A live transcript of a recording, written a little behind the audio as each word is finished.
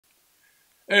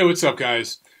Hey, what's up,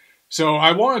 guys? So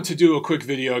I wanted to do a quick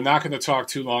video, not going to talk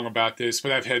too long about this,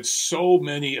 but I've had so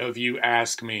many of you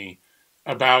ask me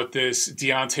about this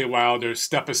Deontay Wilder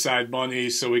step aside money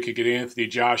so we could get Anthony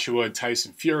Joshua and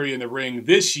Tyson Fury in the ring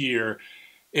this year.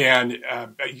 And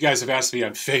you guys have asked me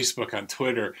on Facebook, on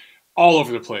Twitter, all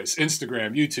over the place,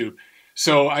 Instagram, YouTube.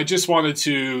 So I just wanted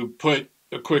to put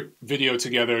a quick video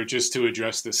together just to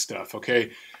address this stuff,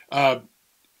 okay?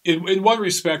 In one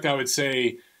respect, I would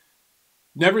say,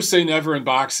 never say never in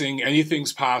boxing.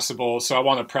 Anything's possible. So I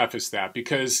want to preface that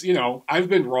because, you know, I've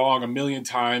been wrong a million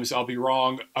times. I'll be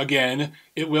wrong again.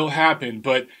 It will happen.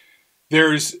 But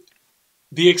there's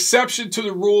the exception to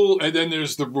the rule, and then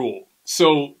there's the rule.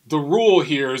 So the rule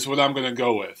here is what I'm going to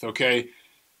go with, okay?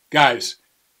 Guys,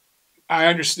 I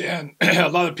understand a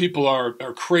lot of people are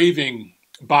craving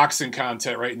boxing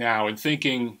content right now and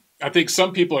thinking, I think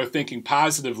some people are thinking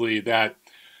positively that,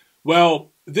 well,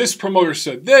 this promoter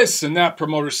said this and that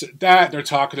promoter said that. They're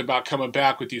talking about coming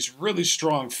back with these really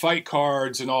strong fight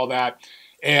cards and all that.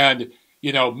 And,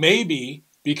 you know, maybe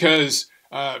because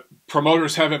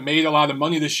promoters haven't made a lot of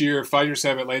money this year, fighters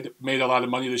haven't made a lot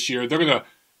of money this year, they're going to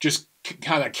just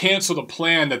kind of cancel the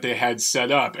plan that they had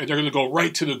set up. And they're going to go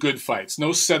right to the good fights.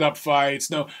 No setup fights,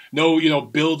 no, you know,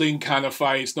 building kind of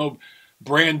fights, no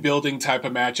brand building type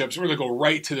of matchups. We're going to go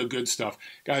right to the good stuff.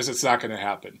 Guys, that's not going to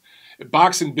happen.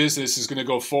 Boxing business is going to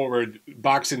go forward.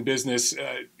 Boxing business,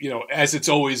 you know, as it's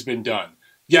always been done.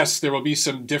 Yes, there will be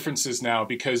some differences now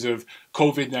because of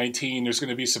COVID-19. There's going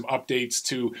to be some updates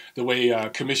to the way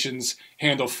commissions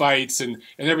handle fights and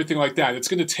everything like that. It's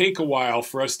going to take a while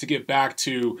for us to get back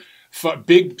to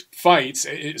big fights,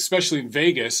 especially in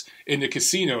Vegas, in the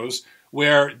casinos,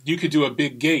 where you could do a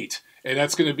big gate. And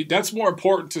that's more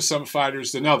important to some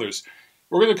fighters than others.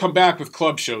 We're going to come back with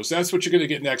club shows. That's what you're going to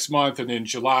get next month and in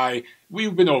July.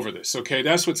 We've been over this, okay?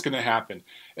 That's what's going to happen.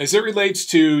 As it relates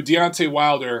to Deontay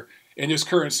Wilder and his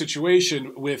current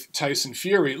situation with Tyson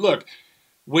Fury, look,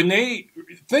 when they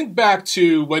think back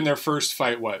to when their first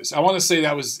fight was, I want to say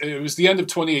it was the end of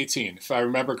 2018. If I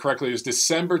remember correctly, it was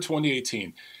December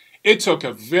 2018. It took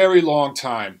a very long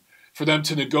time for them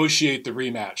to negotiate the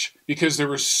rematch because there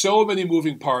were so many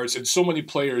moving parts and so many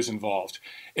players involved.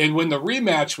 And when the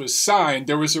rematch was signed,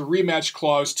 there was a rematch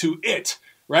clause to it,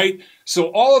 right?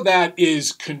 So all of that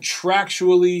is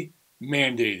contractually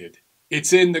mandated.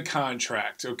 It's in the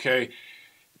contract, okay?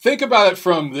 Think about it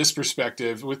from this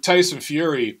perspective. With Tyson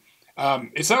Fury,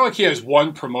 it's not like he has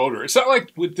one promoter. It's not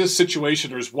like with this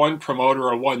situation there's one promoter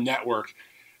or one network.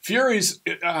 Fury's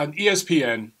on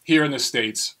ESPN here in the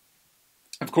States.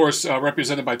 Of course,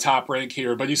 represented by Top Rank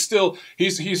here, but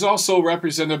he's also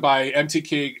represented by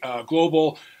MTK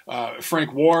Global,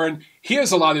 Frank Warren. He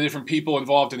has a lot of different people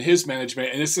involved in his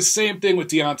management, and it's the same thing with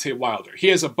Deontay Wilder. He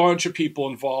has a bunch of people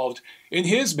involved in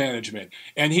his management,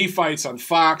 and he fights on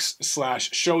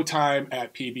Fox/Showtime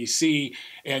at PBC,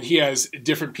 and he has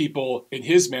different people in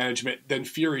his management than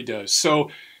Fury does. So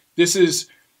this is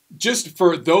just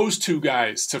for those two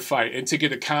guys to fight and to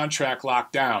get a contract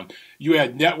locked down. You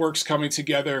had networks coming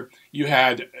together. You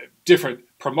had different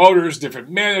promoters, different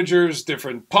managers,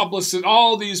 different publicists,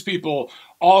 all these people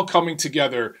all coming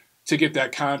together to get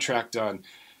that contract done.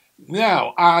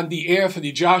 Now, on the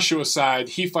Anthony Joshua side,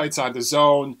 he fights on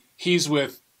DAZN. He's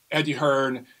with Eddie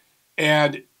Hearn,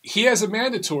 and he has a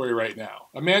mandatory right now,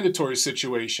 a mandatory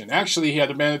situation. Actually, he has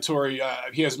a mandatory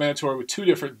with two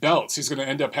different belts. He's going to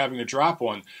end up having to drop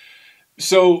one.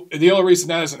 So the only reason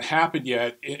that hasn't happened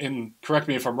yet, and correct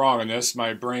me if I'm wrong on this,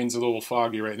 my brain's a little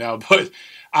foggy right now, but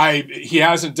he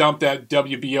hasn't dumped that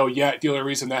WBO yet. The only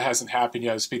reason that hasn't happened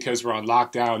yet is because we're on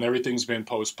lockdown. Everything's been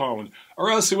postponed, or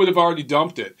else he would have already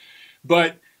dumped it.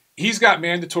 But he's got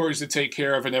mandatories to take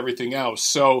care of and everything else.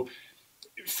 So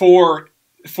for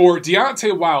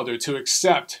Deontay Wilder to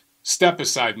accept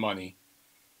step-aside money,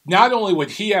 not only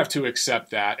would he have to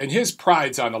accept that, and his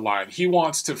pride's on the line. He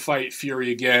wants to fight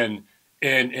Fury again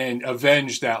and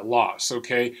avenge that loss,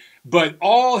 okay? But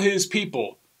all his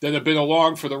people that have been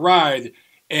along for the ride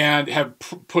and have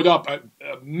put up a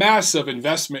massive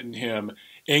investment in him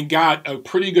and got a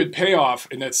pretty good payoff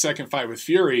in that second fight with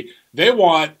Fury, they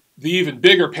want the even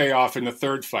bigger payoff in the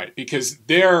third fight because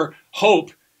their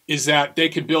hope is that they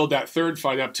can build that third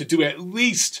fight up to do at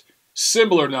least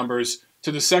similar numbers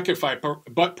to the second fight,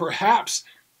 but perhaps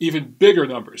even bigger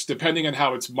numbers, depending on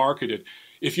how it's marketed.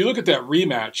 If you look at that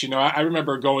rematch, you know, I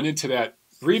remember going into that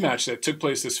rematch that took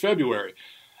place this February.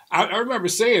 I remember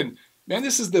saying, man,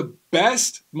 this is the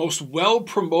best, most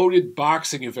well-promoted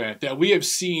boxing event that we have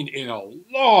seen in a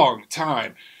long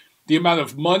time. The amount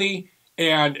of money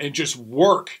and just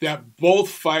work that both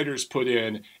fighters put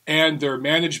in and their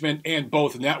management and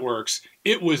both networks.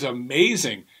 It was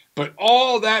amazing. But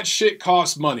all that shit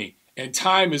costs money, and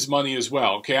time is money as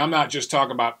well. Okay, I'm not just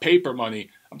talking about paper money.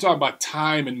 I'm talking about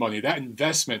time and money, that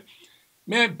investment.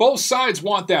 Man, both sides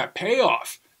want that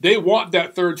payoff. They want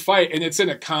that third fight, and it's in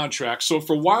a contract. So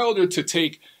for Wilder to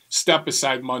take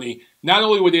step-aside money, not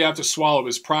only would he have to swallow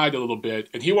his pride a little bit,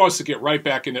 and he wants to get right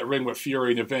back in that ring with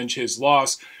Fury and avenge his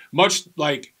loss, much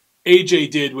like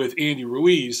AJ did with Andy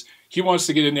Ruiz. He wants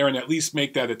to get in there and at least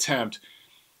make that attempt.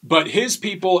 But his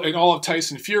people and all of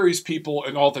Tyson Fury's people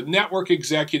and all the network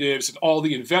executives and all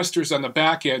the investors on the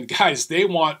back end, guys, they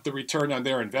want the return on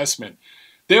their investment.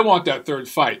 They want that third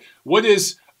fight. What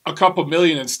is a couple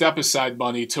million in step-aside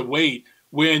money to wait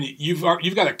when you've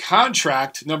got a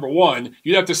contract, number one?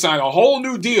 You'd have to sign a whole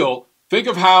new deal. Think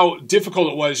of how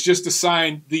difficult it was just to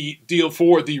sign the deal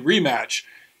for the rematch.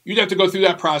 You'd have to go through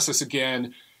that process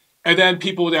again, and then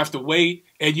people would have to wait,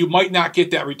 and you might not get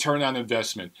that return on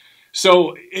investment.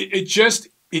 So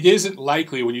it isn't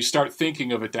likely when you start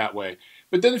thinking of it that way.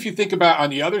 But then if you think about on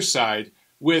the other side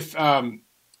with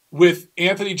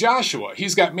Anthony Joshua,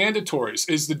 he's got mandatories.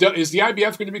 Is the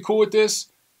IBF going to be cool with this?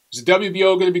 Is the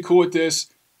WBO going to be cool with this?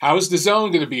 How is the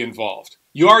Zone going to be involved?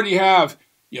 You already have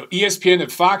ESPN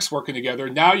and Fox working together.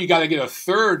 Now you got to get a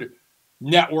third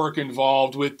network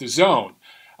involved with the Zone.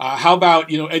 How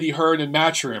about Eddie Hearn and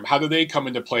Matchroom? How do they come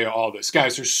into play at all this?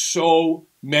 Guys, there's so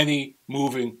many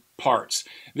moving parts.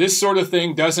 This sort of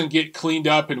thing doesn't get cleaned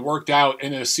up and worked out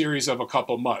in a series of a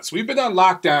couple months. We've been on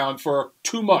lockdown for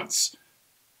 2 months.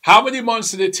 How many months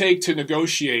did it take to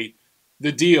negotiate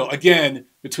the deal, again,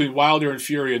 between Wilder and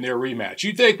Fury in their rematch?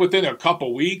 You think within a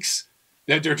couple weeks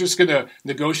that they're just going to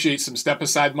negotiate some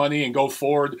step-aside money and go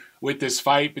forward with this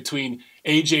fight between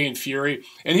AJ and Fury?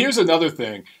 And here's another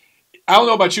thing. I don't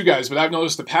know about you guys, but I've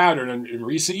noticed a pattern in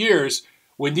recent years.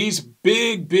 When these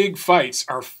big fights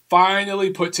are finally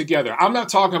put together, I'm not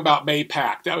talking about May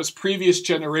Pack. That was previous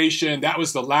generation. That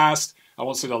was the last, I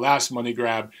won't say the last money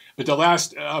grab, but the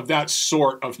last of that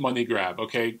sort of money grab,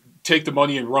 okay? Take the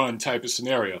money and run type of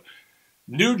scenario.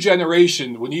 New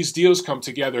generation, when these deals come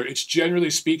together, it's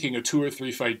generally speaking a 2 or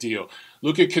 3 fight deal.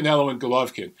 Look at Canelo and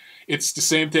Golovkin. It's the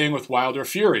same thing with Wilder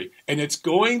Fury. And it's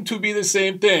going to be the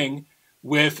same thing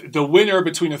with the winner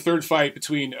between a third fight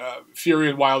between Fury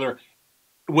and Wilder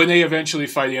when they eventually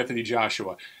fight Anthony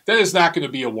Joshua. That is not going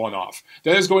to be a one-off.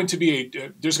 That is going to be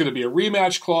there's going to be a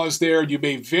rematch clause there. You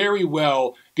may very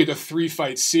well get a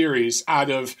 3-fight series out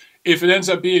of, if it ends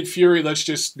up being Fury, let's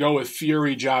just go with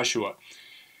Fury Joshua.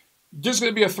 There's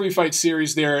going to be a 3-fight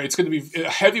series there. It's going to be a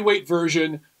heavyweight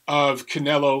version of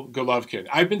Canelo Golovkin.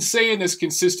 I've been saying this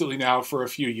consistently now for a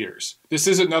few years. This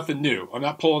isn't nothing new. I'm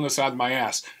not pulling this out of my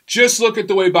ass. Just look at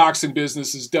the way boxing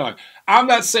business is done. I'm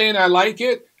not saying I like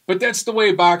it, but that's the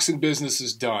way boxing business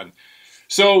is done.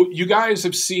 So you guys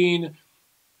have seen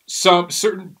some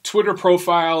certain Twitter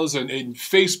profiles and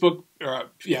Facebook,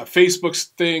 Facebook's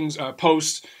things,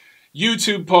 posts,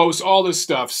 YouTube posts, all this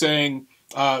stuff saying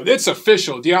it's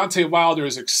official. Deontay Wilder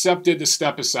has accepted the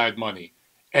step-aside money.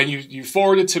 And you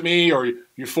forward it to me or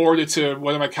you forward it to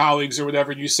one of my colleagues or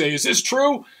whatever, and you say, is this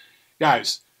true?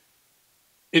 Guys,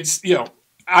 it's,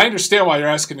 I understand why you're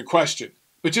asking the question.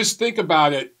 But just think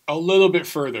about it a little bit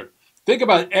further. Think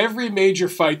about every major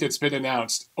fight that's been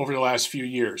announced over the last few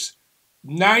years.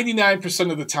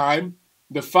 99% of the time,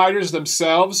 the fighters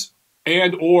themselves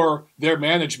and or their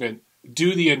management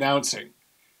do the announcing.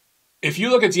 If you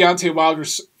look at Deontay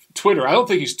Wilder's Twitter, I don't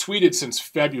think he's tweeted since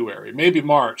February, maybe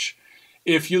March.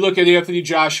 If you look at Anthony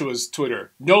Joshua's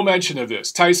Twitter, no mention of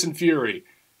this. Tyson Fury,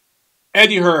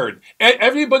 Eddie Hearn,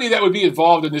 everybody that would be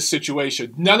involved in this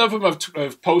situation, none of them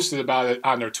have posted about it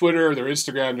on their Twitter, their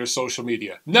Instagram, their social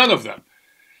media. None of them.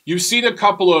 You've seen a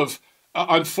couple of,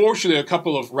 unfortunately, a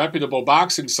couple of reputable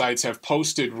boxing sites have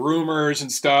posted rumors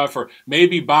and stuff, or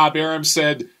maybe Bob Arum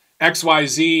said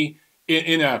XYZ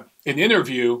in an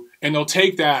interview, and they'll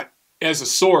take that as a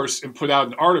source and put out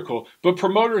an article. But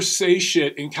promoters say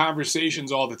shit in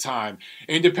conversations all the time.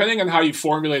 And depending on how you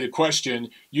formulate a question,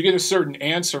 you get a certain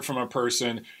answer from a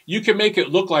person. You can make it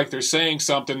look like they're saying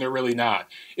something they're really not.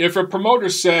 If a promoter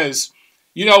says,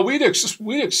 we'd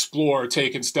explore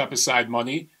taking step-aside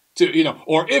money to,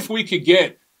 or if we could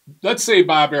get, let's say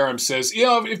Bob Arum says,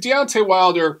 if Deontay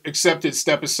Wilder accepted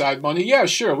step-aside money, yeah,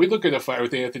 sure, we'd look at a fight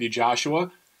with Anthony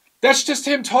Joshua. That's just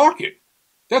him talking.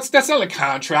 That's not a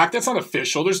contract. That's not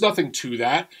official. There's nothing to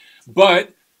that.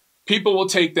 But people will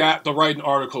take that, they'll write an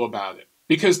article about it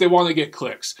because they want to get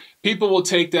clicks. People will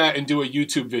take that and do a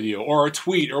YouTube video or a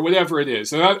tweet or whatever it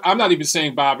is. And I'm not even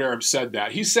saying Bob Arum said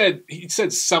that. He said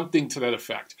something to that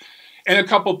effect. And a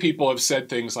couple people have said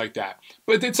things like that.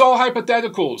 But it's all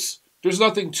hypotheticals. There's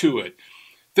nothing to it.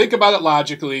 Think about it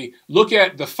logically. Look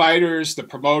at the fighters, the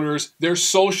promoters, their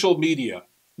social media.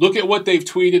 Look at what they've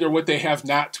tweeted or what they have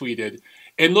not tweeted.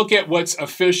 And look at what's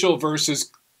official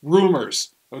versus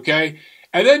rumors, okay?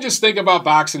 And then just think about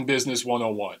boxing business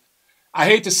 101. I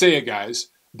hate to say it, guys,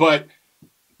 but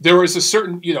there is a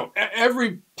certain,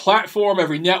 every platform,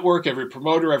 every network, every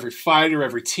promoter, every fighter,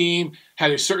 every team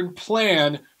had a certain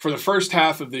plan for the first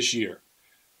half of this year,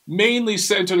 mainly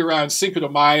centered around Cinco de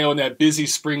Mayo and that busy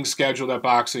spring schedule that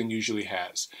boxing usually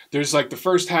has. There's like the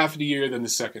first half of the year, then the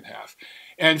second half.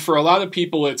 And for a lot of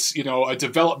people, it's, a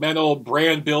developmental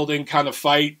brand building kind of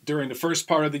fight during the first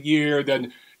part of the year.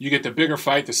 Then you get the bigger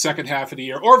fight the second half of the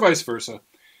year, or vice versa.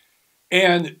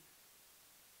 And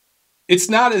it's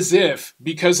not as if,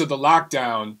 because of the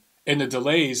lockdown and the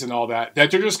delays and all that,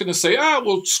 that they're just going to say,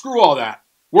 well, screw all that.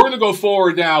 We're going to go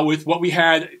forward now with what we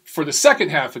had for the second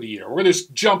half of the year. We're going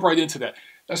to jump right into that.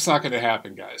 That's not going to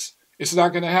happen, guys. It's not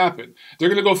going to happen. They're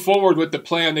going to go forward with the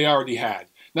plan they already had.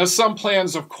 Now, some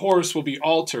plans, of course, will be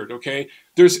altered, okay?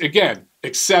 There's, again,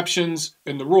 exceptions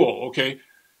in the rule, okay?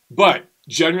 But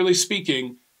generally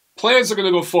speaking, plans are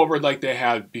going to go forward like they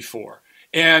had before.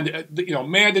 And,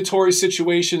 mandatory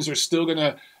situations are still going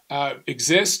to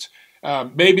exist.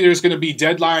 Maybe there's going to be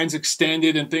deadlines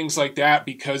extended and things like that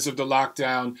because of the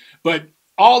lockdown. But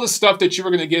all the stuff that you were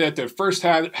going to get at the first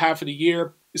half of the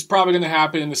year is probably going to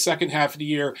happen in the second half of the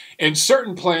year. And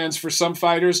certain plans for some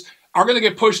fighters are going to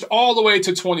get pushed all the way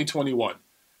to 2021.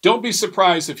 Don't be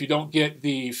surprised if you don't get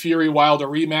the Fury-Wilder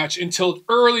rematch until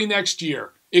early next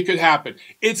year. It could happen.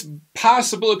 It's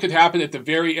possible it could happen at the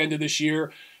very end of this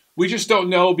year. We just don't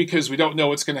know because we don't know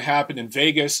what's going to happen in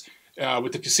Vegas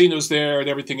with the casinos there and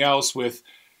everything else with,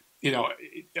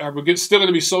 are we still going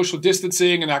to be social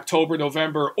distancing in October,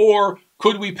 November, or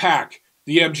could we pack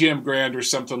the MGM Grand or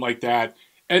something like that?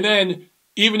 And then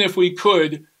even if we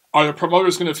could, are the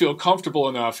promoters going to feel comfortable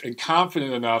enough and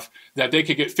confident enough that they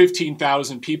could get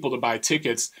 15,000 people to buy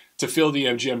tickets to fill the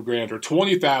MGM Grand or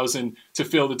 20,000 to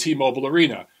fill the T-Mobile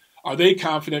Arena? Are they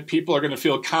confident people are going to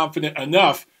feel confident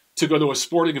enough to go to a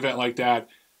sporting event like that,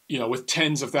 with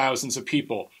tens of thousands of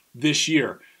people this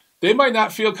year? They might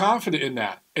not feel confident in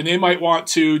that, and they might want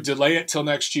to delay it till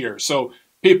next year. So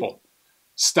people,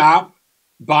 stop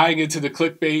buying into the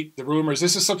clickbait, the rumors.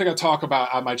 This is something I talk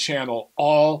about on my channel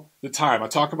all the time. I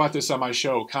talk about this on my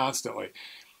show constantly.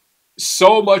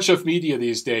 So much of media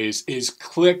these days is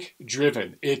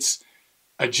click-driven. It's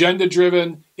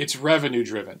agenda-driven. It's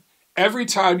revenue-driven. Every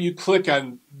time you click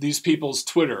on these people's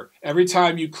Twitter, every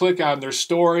time you click on their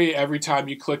story, every time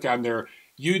you click on their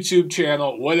YouTube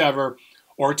channel, whatever,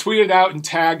 or tweet it out and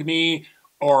tag me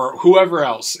or whoever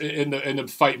else in the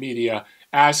fight media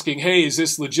asking, hey, is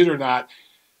this legit or not?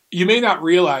 You may not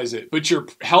realize it, but you're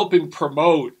helping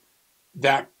promote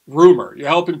that rumor. You're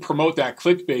helping promote that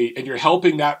clickbait, and you're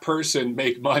helping that person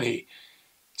make money.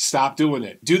 Stop doing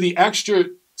it. Do the extra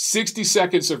 60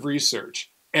 seconds of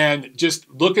research and just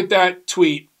look at that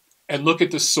tweet and look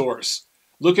at the source.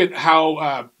 Look at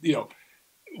how,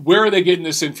 where are they getting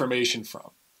this information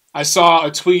from? I saw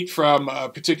a tweet from a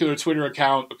particular Twitter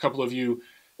account a couple of you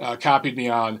copied me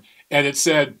on, and it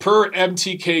said, per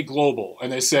MTK Global,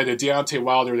 and they said that Deontay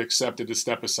Wilder had accepted the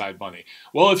step-aside money.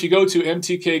 Well, if you go to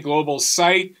MTK Global's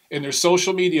site and their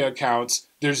social media accounts,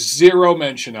 there's zero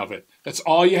mention of it. That's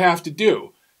all you have to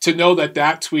do to know that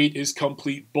that tweet is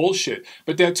complete bullshit.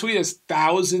 But that tweet has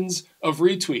thousands of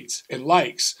retweets and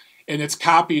likes, and it's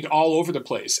copied all over the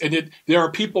place. And there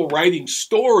are people writing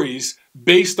stories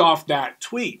based off that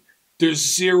tweet.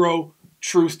 There's zero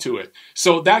truth to it.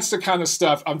 So that's the kind of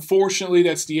stuff, unfortunately,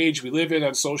 that's the age we live in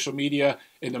on social media,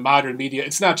 in the modern media.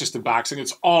 It's not just in boxing,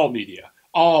 it's all media,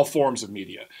 all forms of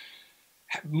media.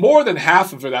 More than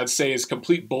half of it, I'd say, is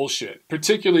complete bullshit,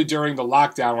 particularly during the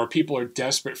lockdown where people are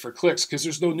desperate for clicks because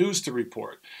there's no news to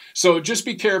report. So just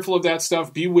be careful of that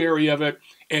stuff, be wary of it,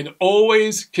 and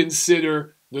always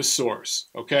consider the source,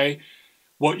 okay?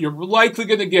 What you're likely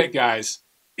going to get, guys,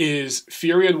 is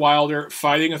Fury and Wilder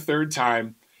fighting a third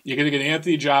time. You're going to get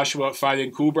Anthony Joshua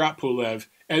fighting Kubrat Pulev,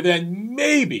 and then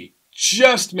maybe,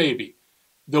 just maybe,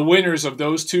 the winners of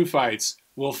those two fights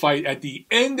will fight at the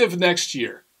end of next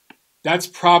year. That's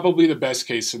probably the best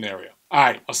case scenario. All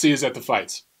right, I'll see you at the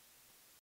fights.